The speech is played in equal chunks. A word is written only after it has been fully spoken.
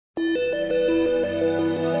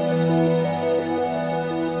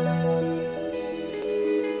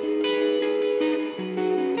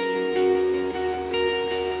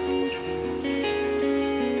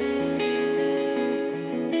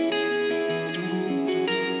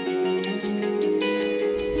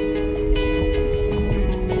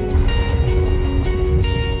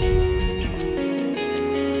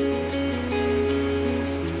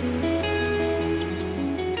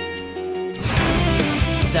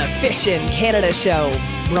The Fishin' Canada Show,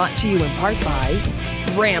 brought to you in part by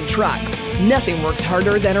Ram Trucks. Nothing works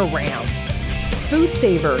harder than a Ram. Food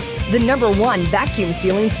Saver, the #1 vacuum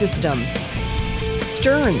sealing system.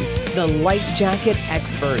 Stearns, the light jacket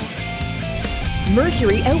experts.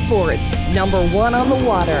 Mercury Outboards, #1 on the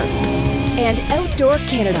water. And Outdoor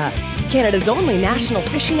Canada, Canada's only national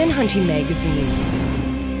fishing and hunting magazine.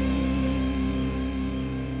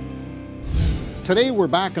 Today we're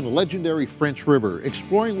back on the legendary French River,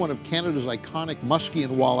 exploring one of Canada's iconic muskie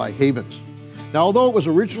and walleye havens. Now, although it was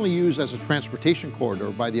originally used as a transportation corridor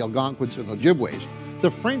by the Algonquins and Ojibways,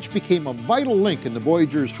 the French became a vital link in the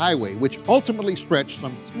Voyageurs Highway, which ultimately stretched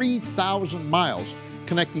some 3,000 miles,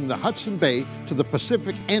 connecting the Hudson Bay to the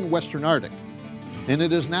Pacific and Western Arctic. And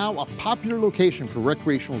it is now a popular location for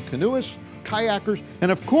recreational canoeists, kayakers,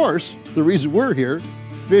 and of course, the reason we're here,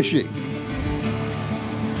 fishing.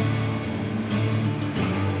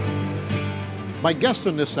 My guest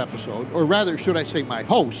on this episode, or rather should I say my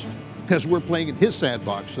host, as we're playing in his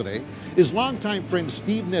sandbox today, is longtime friend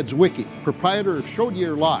Steve Niedzwiecki, proprietor of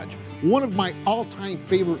Chaudiere Lodge, one of my all-time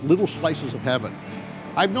favorite little slices of heaven.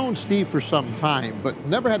 I've known Steve for some time, but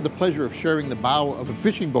never had the pleasure of sharing the bow of a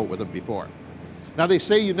fishing boat with him before. Now they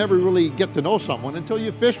say you never really get to know someone until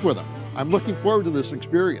you fish with them. I'm looking forward to this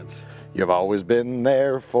experience. You've always been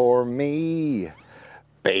there for me,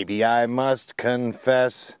 baby, I must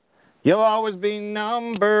confess. You'll always be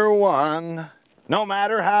 #1, no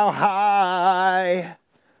matter how high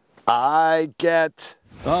I get.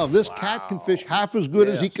 Oh, this cat can fish half as good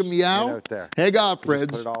as he can meow. Get out there. Hang on, friends.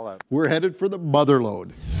 Put it all out. We're headed for the mother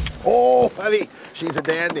load. Oh, honey, she's a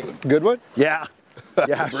dandy. Good one? Yeah.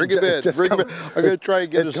 Yeah, Bring him in. Bring him in. I'm going to try and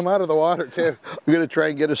get us. Come out of the water, too. I'm going to try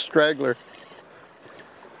and get a straggler.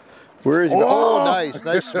 Where is he? Oh, nice.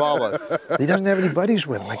 Nice smallmouth. He doesn't have any buddies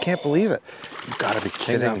with him. I can't believe it. You've got to be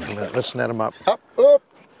kidding. Hang on for a minute. Let's net him up. Up, up.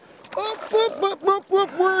 Up, up, up, up,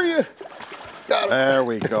 up. Where are you? Got him. There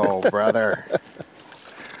we go, brother.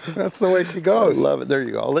 That's the way she goes. I love it. There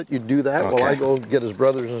you go. I'll let you do that while I go get his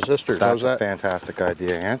brothers and sisters. That's a fantastic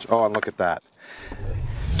idea, Ange. Oh, and look at that.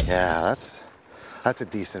 Yeah, that's a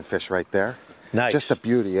decent fish right there. Nice. Just a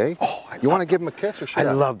beauty, eh? Oh, you want to give him a kiss or should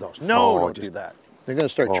I? love those. No, don't just do that. They're going to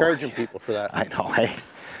start charging people for that. I know, hey?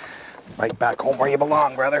 Right back home where you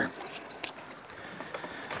belong, brother.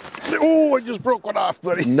 Oh, I just broke one off,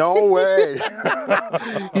 buddy. No way.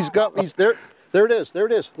 He's there. There it is. There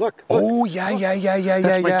it is. Look. Oh, yeah.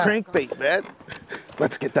 That's my crankbait, man.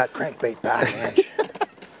 Let's get that crankbait back, Ange.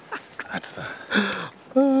 That's the...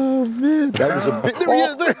 Oh, man. That was a bit... There he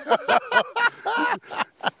is. There.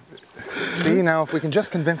 See, now, if we can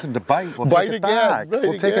just convince him to bite, we'll Bite take it again, back. bite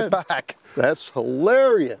We'll take again. it back. That's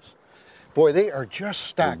hilarious. Boy, they are just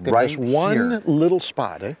stacked in this one here. little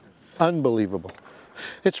spot, eh? Unbelievable.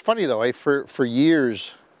 It's funny, though, eh? For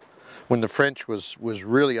years, when the French was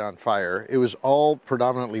really on fire, it was all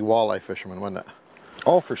predominantly walleye fishermen, wasn't it?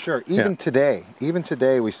 Oh, for sure. Even today,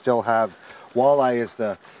 we still have walleye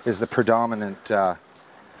is the predominant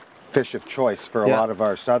fish of choice for a lot of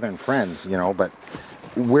our southern friends, you know, but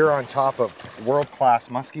we're on top of world-class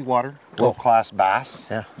musky water, world-class bass,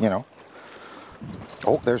 you know.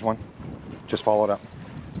 Oh, there's one. Just follow it up.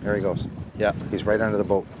 There he goes. Yeah. He's right under the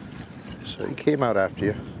boat. So he came out after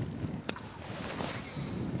you.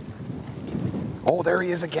 Oh, there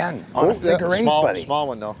he is again. On a figure eight, buddy. Small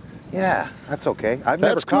one, though. Yeah, that's okay.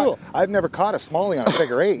 That's cool. I've never caught a smallie on a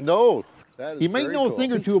figure eight. No. That He is may very know a cool.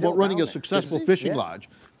 thing or He's two about still running down a there. successful Is he? fishing Yeah. lodge,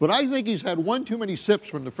 but I think he's had one too many sips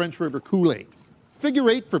from the French River Kool-Aid. Figure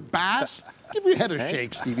eight for bass? Give your head a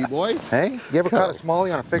shake, Stevie boy. Hey, you ever caught a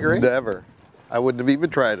smallie on a figure eight? Never. I wouldn't have even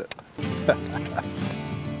tried it.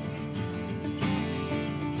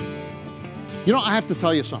 You know, I have to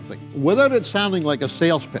tell you something. Without it sounding like a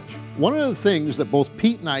sales pitch, one of the things that both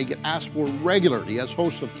Pete and I get asked for regularly as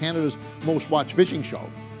hosts of Canada's most watched fishing show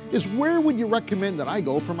is where would you recommend that I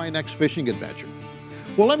go for my next fishing adventure?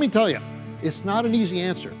 Well, let me tell you, it's not an easy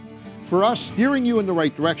answer. For us, steering you in the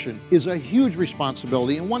right direction is a huge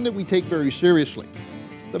responsibility and one that we take very seriously.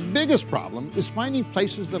 The biggest problem is finding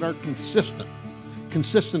places that are consistent.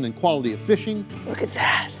 Consistent in quality of fishing. Look at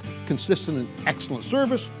that. Consistent in excellent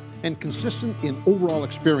service, and consistent in overall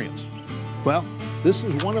experience. Well, this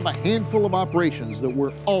is one of a handful of operations that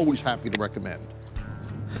we're always happy to recommend.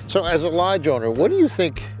 So as a lodge owner, what do you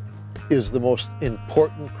think is the most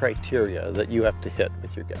important criteria that you have to hit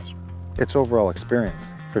with your guests? It's overall experience,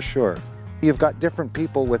 for sure. You've got different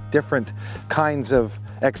people with different kinds of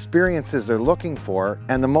experiences they're looking for,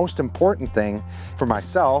 and the most important thing for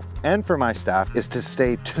myself and for my staff is to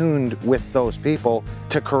stay tuned with those people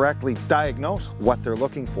to correctly diagnose what they're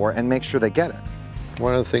looking for and make sure they get it.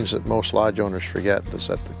 One of the things that most lodge owners forget is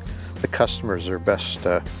that the customer is their best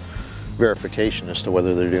verification as to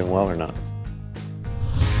whether they're doing well or not.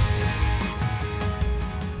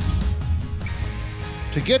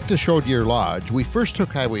 To get to Chaudiere Lodge, we first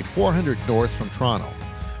took Highway 400 north from Toronto.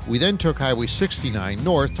 We then took Highway 69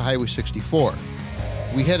 north to Highway 64.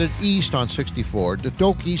 We headed east on 64 to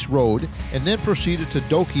Doak East Road and then proceeded to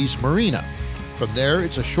Doak East Marina. From there,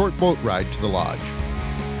 it's a short boat ride to the lodge.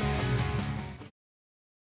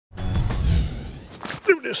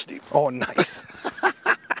 Do this, Steve. Oh, nice.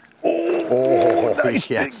 Oh, nice,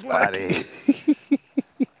 yes, big black. buddy.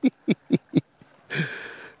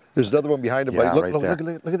 There's another one behind him, Yeah, buddy. right Look, there.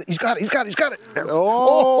 look at that. He's got it, he's got it, he's got it.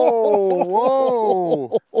 Oh,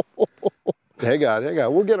 whoa. Hang on.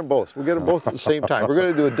 We'll get them both. We'll get them both at the same time. We're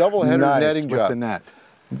going to do a double header Nice netting with job. the net.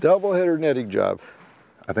 Double header netting job.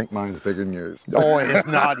 I think mine's bigger than yours. Oh, it's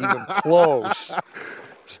not even close.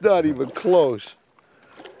 It's not even close.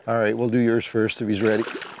 All right, we'll do yours first if he's ready.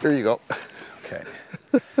 There you go. Okay.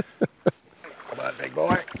 Come on, big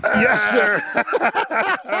boy. Yes, sir.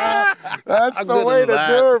 That's the way to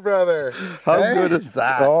do it, brother. How Hey? good is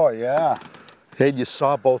that? Oh, yeah. Hey, you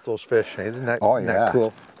saw both those fish. Hey, isn't that, Oh, isn't yeah. that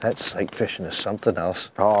cool? That sight fishing is something else.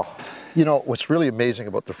 Oh, You know, what's really amazing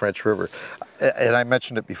about the French River, and I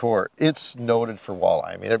mentioned it before, it's noted for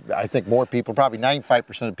walleye. I mean, I think more people, probably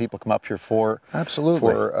 95% of people come up here for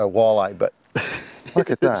walleye, but look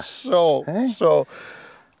at that. it's so, Hey?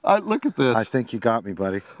 look at this. I think you got me,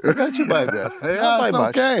 buddy. I got you by that. Yeah, Not by it's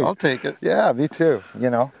much. okay. I'll take it. Yeah, me too, you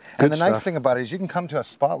know. Good And the nice stuff. thing about it is you can come to a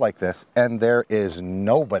spot like this and there is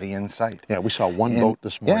nobody in sight. Yeah, we saw one And- boat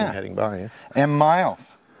this morning yeah. heading by. Yeah. And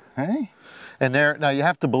miles. Hey? And there, now you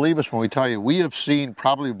have to believe us when we tell you, we have seen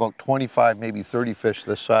probably about 25, maybe 30 fish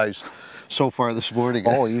this size so far this morning.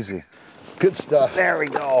 Oh, easy. Good stuff. There we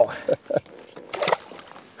go.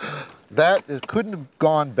 That it couldn't have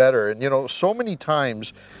gone better. And you know, so many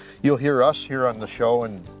times you'll hear us here on the show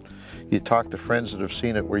and you talk to friends that have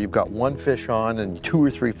seen it where you've got one fish on and 2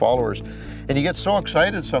 or 3 followers and you get so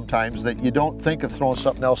excited sometimes that you don't think of throwing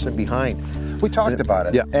something else in behind. We talked about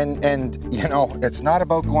it. Yeah. And you know, it's not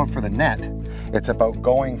about going for the net. It's about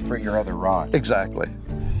going for your other rod. Exactly.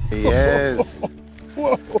 Yes.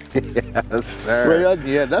 Whoa. Yes, sir. Right on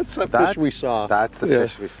the end. That's the fish we saw. That's the Yeah.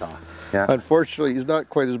 fish we saw. Yeah. Unfortunately, he's not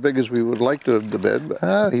quite as big as we would like to have been,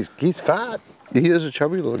 but He's fat. he is a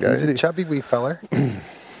chubby little guy. He's isn't a he? chubby wee feller.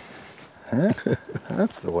 Huh?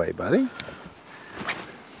 That's the way, buddy.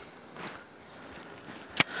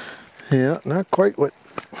 Yeah, not quite what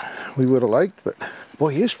we would have liked, but boy,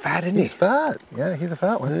 he is fat, isn't he? He's fat. Yeah, he's a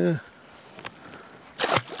fat one. Yeah.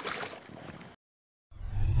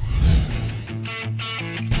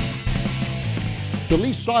 The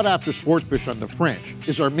least sought-after sport fish on the French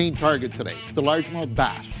is our main target today, the largemouth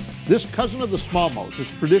bass. This cousin of the smallmouth is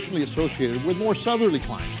traditionally associated with more southerly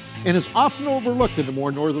climes and is often overlooked in the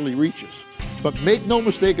more northerly reaches. But make no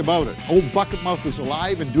mistake about it, old bucketmouth is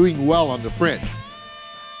alive and doing well on the French.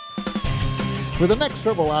 For the next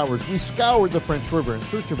several hours, we scoured the French River in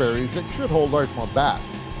search of areas that should hold largemouth bass,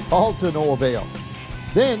 all to no avail.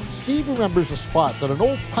 Then, Steve remembers a spot that an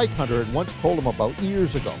old pike hunter had once told him about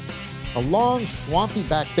years ago. A long, swampy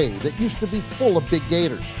back bay that used to be full of big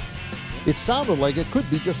gators. It sounded like it could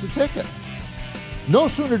be just a ticket. No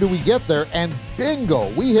sooner do we get there, and bingo,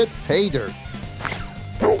 we hit pay dirt.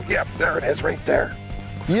 Oh, yep, there it is right there.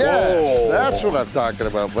 Yes, Oh. that's what I'm talking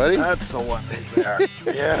about, buddy. That's the one right there.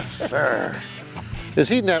 Yes, sir. Is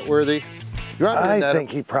he net worthy? You want me to I net think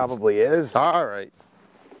he probably is. him? All right.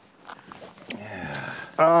 Yeah,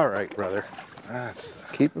 All right, brother. that's.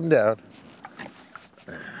 Keep him down.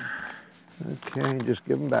 Okay, just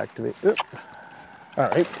give him back to me. Oop. All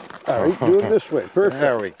right, do it this way. Perfect.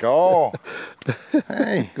 There we go.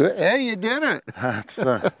 Hey, Good. Hey, you did it. that's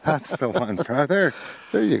the one, brother.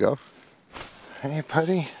 There you go. Hey,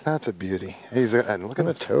 buddy, that's a beauty. He's a, and look at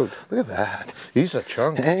What a this toad. Look at that. He's a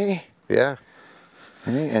chunk. Hey, Yeah.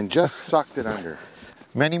 hey, and just sucked it under.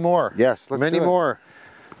 Many more. Yes, let's Many do it. more.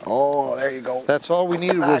 Oh, there you go. That's all we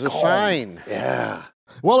needed was a Back home. sign. Yeah.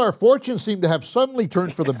 Well, our fortunes seem to have suddenly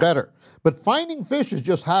turned for the better, but finding fish is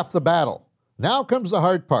just half the battle. Now comes the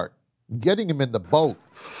hard part, getting him in the boat.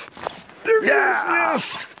 Yeah.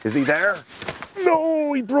 Yes. Is he there?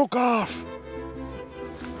 No, he broke off.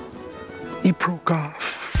 He broke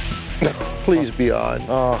off. Please be on.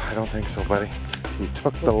 Oh, I don't think so, buddy. He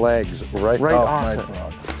took the legs right Right off off my it.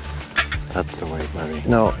 frog. That's the way, buddy.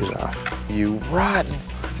 No, he's off. You rotten.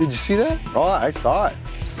 Did you see that? Oh, I saw it.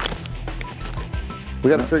 We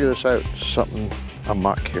got to figure this out. Something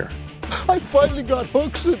amok here. I finally got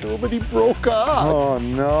hooks into him and he broke off. Oh,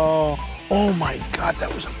 no. Oh my God,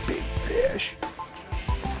 that was a big fish.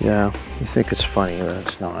 Yeah, you think it's funny, but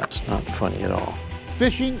it's not. It's not funny at all.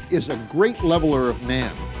 Fishing is a great leveler of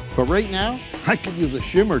man, but right now, I could use a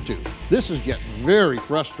shim or two. This is getting very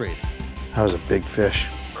frustrating. That was a big fish.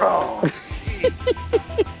 Oh.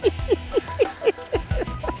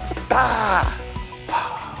 Ah!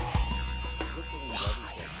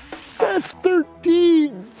 That's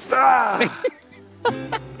 13. Ah!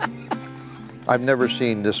 I've never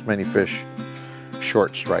seen this many fish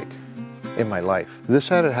short strike in my life. If this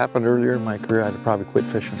had happened earlier in my career, I'd have probably quit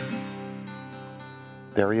fishing.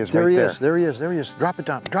 There he is, There right he there. is, there he is, there he is. Drop it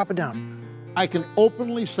down, drop it down. I can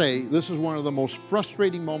openly say this is one of the most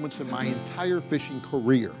frustrating moments in my entire fishing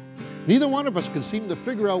career. Neither one of us can seem to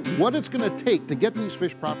figure out what it's going to take to get these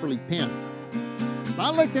fish properly pinned. It's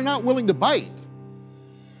not like they're not willing to bite.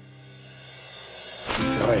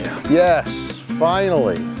 Oh yeah. Yes,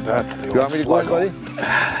 finally. That's the You want me to go ahead,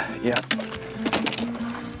 buddy? Yeah.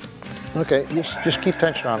 Okay, just keep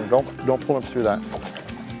tension on him. Don't pull him through that.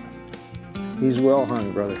 He's well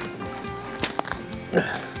hung, brother.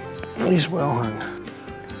 He's well hung.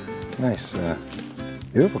 Nice,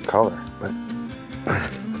 beautiful color, but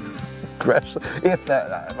if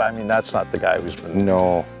that, I mean, that's not the guy who's been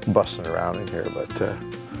no. busting around in here, but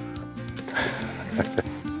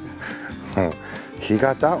He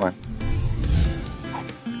got that one.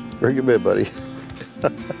 bring him in, buddy.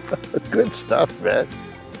 Good stuff, man.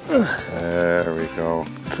 There we go.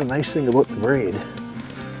 It's a nice thing about the braid.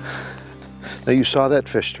 Now you saw that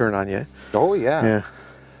fish turn on you. Oh yeah. Yeah.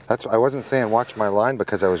 That's. I wasn't saying watch my line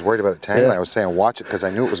because I was worried about it tangling. Yeah. I was saying watch it because I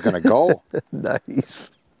knew it was going to go.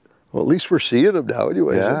 Nice. Well, at least we're seeing him now,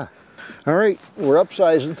 anyways. Yeah. All right, we're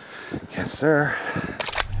upsizing. Yes, sir.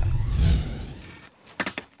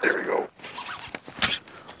 There we go.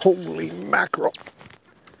 Holy mackerel.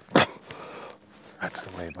 That's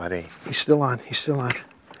the way, buddy. He's still on. He's still on.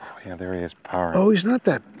 Oh yeah, there he is, powering. Oh, he's not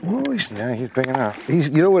that. Oh, he's. Yeah, he's big enough. You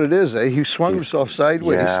know what it is, eh? He swung himself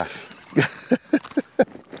sideways. Yeah.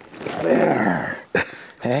 There.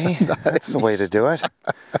 Hey, that's the way to do it.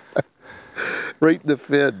 Right in the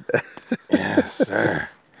fin. Yes, sir.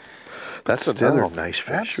 That's Still, another nice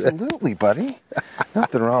fish. Absolutely, buddy.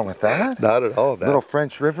 Nothing wrong with that. Not at all, man. Little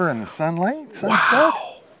French River in the sunlight, sunset.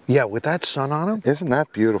 Wow. Yeah, with that sun on him. Isn't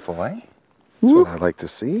that beautiful, eh? That's what I like to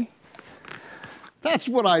see. That's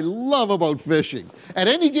what I love about fishing. At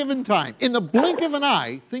any given time, in the blink of an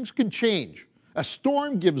eye, things can change. A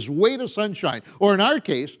storm gives way to sunshine, or in our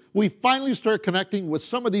case, we finally start connecting with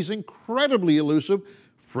some of these incredibly elusive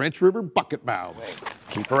French River bucket mouths.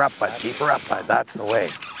 Keep her up, bud. Keep her up, bud. That's the way.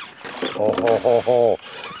 Oh, ho, ho, ho.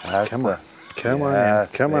 That's Come the- on. Come on, Yes,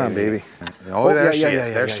 man. Come on, baby. Oh, there yeah, she yeah, is.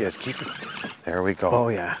 yeah, There yeah, she yeah. is. Keep it. There we go. Oh,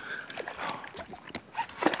 yeah.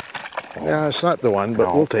 Yeah, it's not the one, but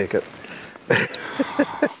No. we'll take it.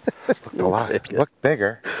 Looked a lot. Looked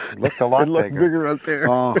bigger. Looked a lot It looked bigger. bigger out there.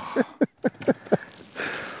 Oh,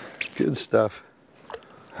 Good stuff.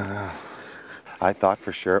 I thought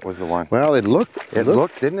for sure it was the one. Well, it looked. It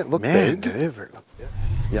looked, didn't it look Man, big? did it ever look big.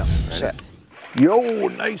 Yeah, set. Yo,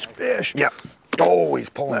 nice fish. Yep. Oh, he's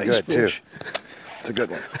pulling Nice good fish. too. It's a good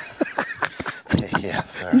one.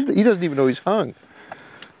 Yes, sir. He doesn't even know he's hung.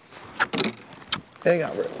 Hang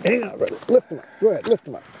on, brother. Hang on, brother. Lift him up. Go ahead, lift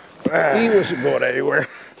him up. He wasn't going anywhere.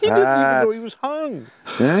 He didn't even know he was hung.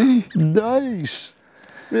 Hey? Nice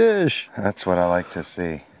fish. That's what I like to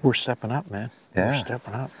see. We're stepping up, man. Yeah. We're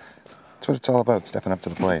stepping up. That's what it's all about, stepping up to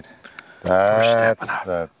the plate. stepping That's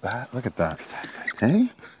up. look at that. Hey?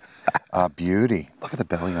 A beauty. Look at the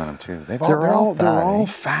belly on them too. They're all fat, eh?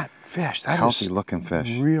 fat fish. That Healthy is looking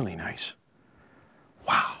fish. really nice.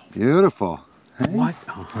 Wow. Beautiful. Hey? What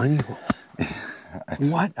a honey hole.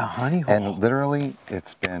 What a honey hole. And literally,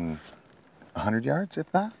 it's been 100 yards,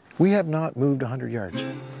 if that. We have not moved 100 yards.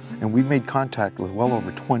 And we've made contact with well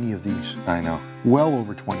over 20 of these. I know. Well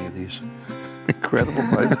over 20 of these. Incredible,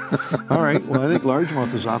 bud. All right, well, I think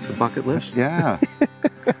largemouth is off the bucket list. Yeah.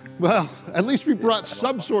 Well, at least we brought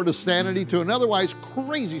some sort of sanity to an otherwise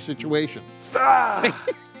crazy situation.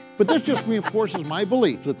 But this just reinforces my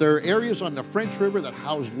belief that there are areas on the French River that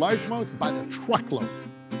house largemouth by the truckload.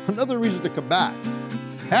 Another reason to come back.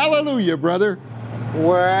 Hallelujah, brother.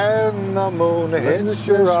 When the moon hits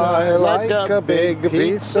your eye like a big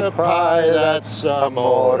pizza pie, that's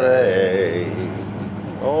amore.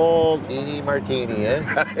 Old teeny martini, eh?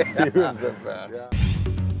 He was the best.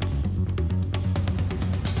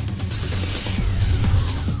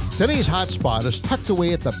 Today's hotspot is tucked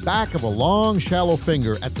away at the back of a long, shallow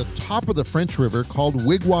finger at the top of the French River called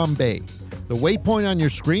Wigwam Bay. The waypoint on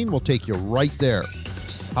your screen will take you right there.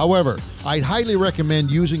 However, I'd highly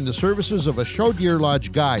recommend using the services of a Chaudiere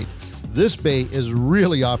Lodge guide. This bay is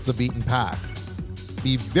really off the beaten path.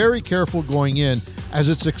 be very careful going in, as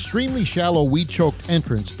its extremely shallow weed-choked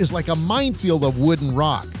entrance is like a minefield of wood and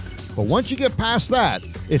rock. But once you get past that,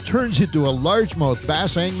 it turns into a largemouth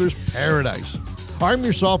bass angler's paradise. Arm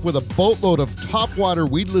yourself with a boatload of topwater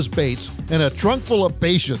weedless baits and a trunk full of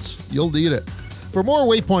patience. You'll need it. For more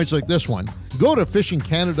waypoints like this one, go to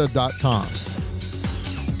fishingcanada.com.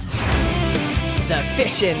 The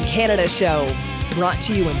Fishin' Canada Show, brought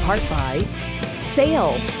to you in part by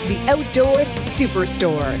Sail, the Outdoors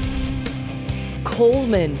Superstore,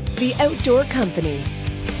 Coleman, the Outdoor Company,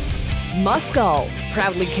 Muskol,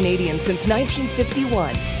 proudly Canadian since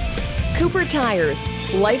 1951, Cooper Tires,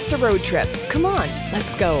 life's a road trip, come on,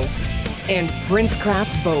 let's go, and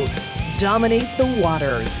Princecraft Boats, dominate the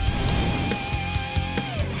waters.